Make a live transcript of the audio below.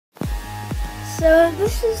So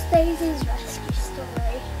this is Daisy's rescue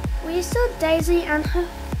story. We saw Daisy and her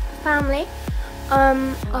family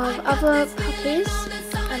of other puppies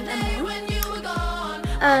and a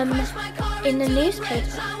mum in the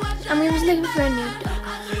newspaper, and we was looking for a new dog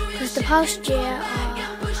because the past year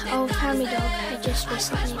our old family dog had just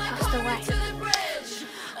recently passed away.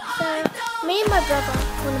 So me and my brother,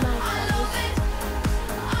 one of my brothers,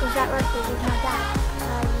 was at rugby with my dad.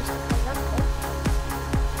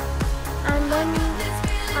 And then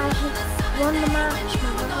I had won the match,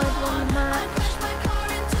 my brother had won the match.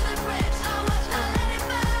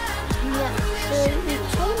 Yeah, so we came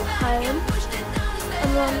home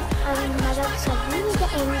and my dad said, we need to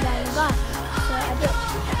get Amy down the bike. So I did.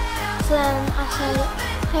 So then I said,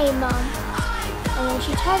 hey mum. And then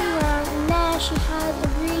she turned around and there she had a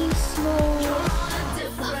really small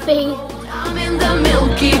puppy. I'm in the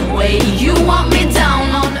Milky Way, you want me down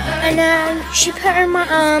on earth. And then she put her in my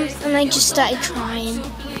arms and I just started crying.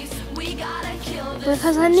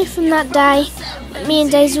 Because I knew from that day that me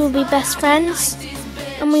and Daisy would be best friends.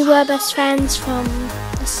 And we were best friends from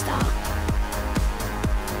the start.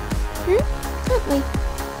 Weren't we?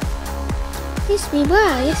 Yes we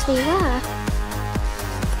were, yes we were.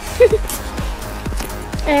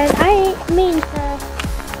 And me and her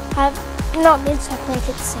have not been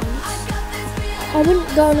separated since. I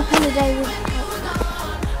wouldn't go on a holiday with her.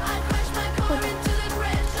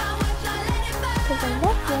 Because I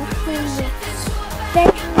love her. Then she was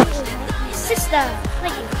like my sister.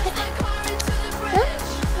 Like you. Huh?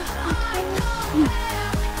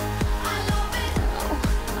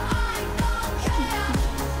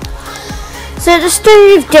 So the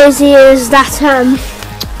story of Daisy is that her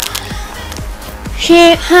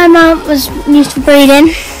mum was used for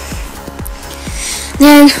breeding.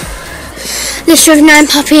 Then list of 9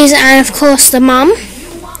 puppies, and of course the mum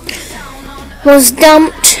was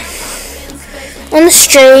dumped on the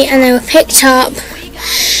street and they were picked up,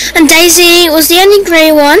 and Daisy was the only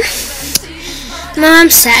grey one. My mum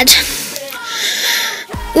said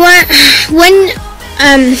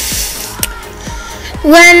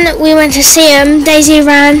when we went to see him, Daisy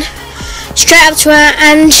ran straight up to her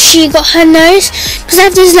and she got her nose, because I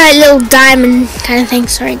have these like little diamond kind of thing.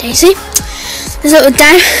 Sorry Daisy, this little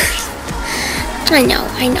diamond.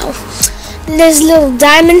 I know. There's little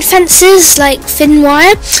diamond fences, like thin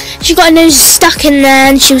wire. She got her nose stuck in there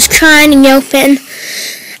and she was crying and yelping.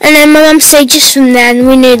 And then my mum said just from then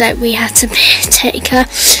we knew that we had to take her.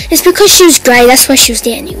 It's because she was grey, that's why she was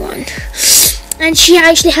the only one. And she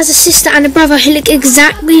actually has a sister and a brother who look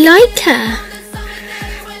exactly like her.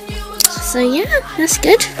 So yeah, that's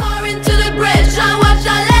good.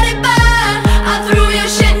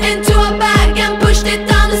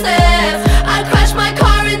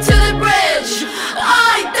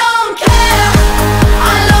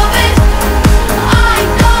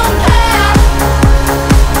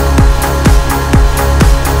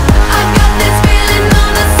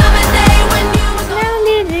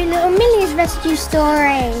 Rescue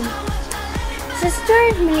story. So the story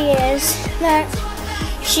of Millie is that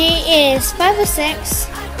she is 5 or 6.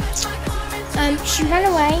 She ran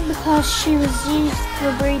away because she was used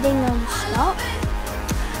for breeding non-stop.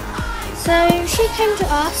 So she came to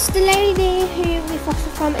us. The lady who we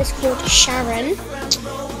fostered from is called Sharon,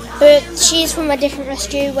 but she's from a different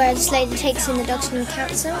rescue where this lady takes in the dogs from the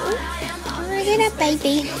council. Oh, look at that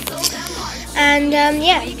baby. And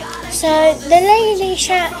yeah, so the lady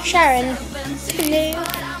Sharon knew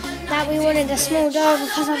that we wanted a small dog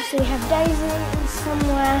because obviously we have Daisy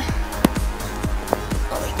somewhere.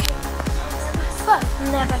 But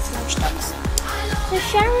never small dogs. So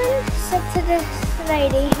Sharon said to the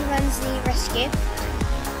lady who runs the rescue,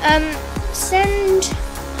 send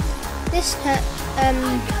this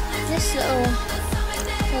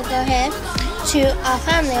little girl here to our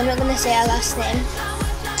family. I'm not going to say our last name.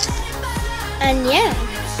 And yeah,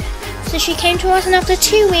 so she came to us, and after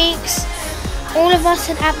 2 weeks, all of us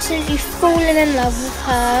had absolutely fallen in love with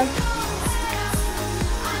her.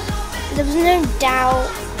 There was no doubt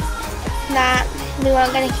that we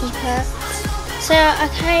weren't going to keep her. So I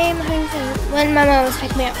came home when my mum was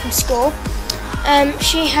picking me up from school.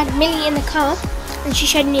 She had Millie in the car, and she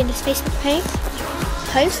showed me this Facebook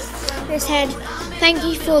post. It said, "Thank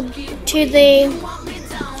you to the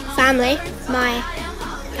family, my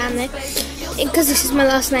family, because this is my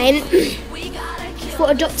last name, for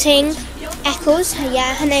adopting Eccles."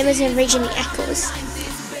 Yeah, her name was originally Eccles.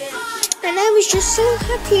 And I was just so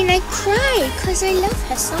happy and I cried because I love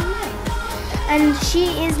her so much. And she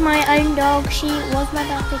is my own dog. She was my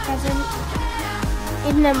birthday present.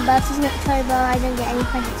 Even though my birthday's in October, I don't get any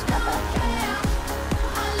presents for my birthday.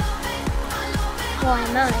 Well, I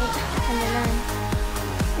might. I don't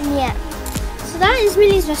know. Yeah. So that is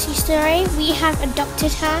Millie's rescue story. We have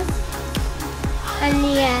adopted her. And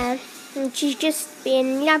yeah, and she's just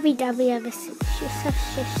been lovey-dovey ever since. She's so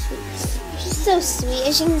sweet. She's so sweet.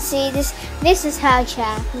 As you can see, this is her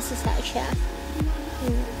chair. This is her chair.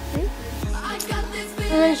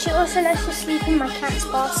 And then she also lets to sleep in my cat's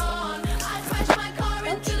basket.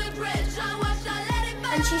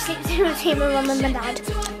 And she sleeps in with my mum and my dad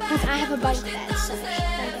because I have a bunk bed, so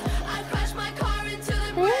yeah.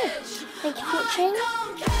 Thank you for watching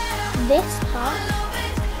this part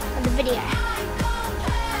of the video.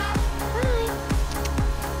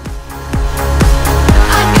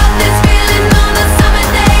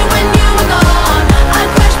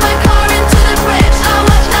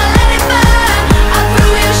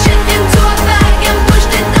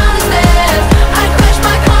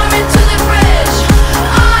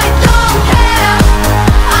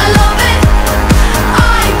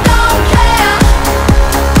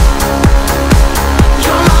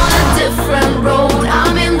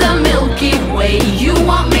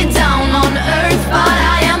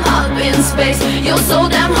 You're so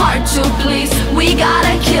damn hard to please. We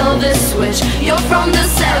gotta kill this switch. You're from the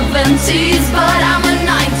 70s, but I'm a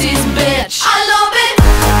 90s bitch. I love it.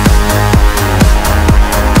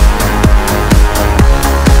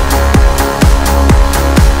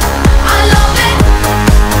 I love it.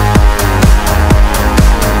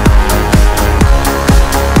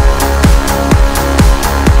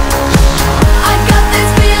 I got this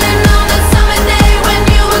feeling on the summer day when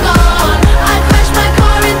you were gone. I crashed my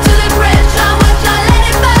car into the bridge.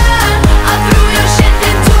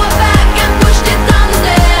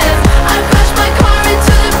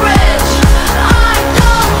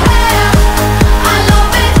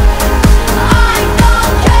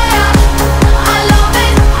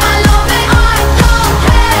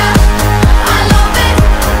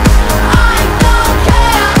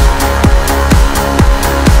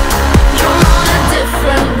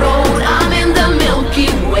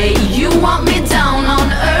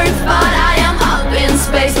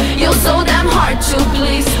 You're so damn hard to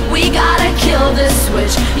please. We gotta kill this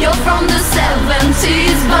switch. You're from the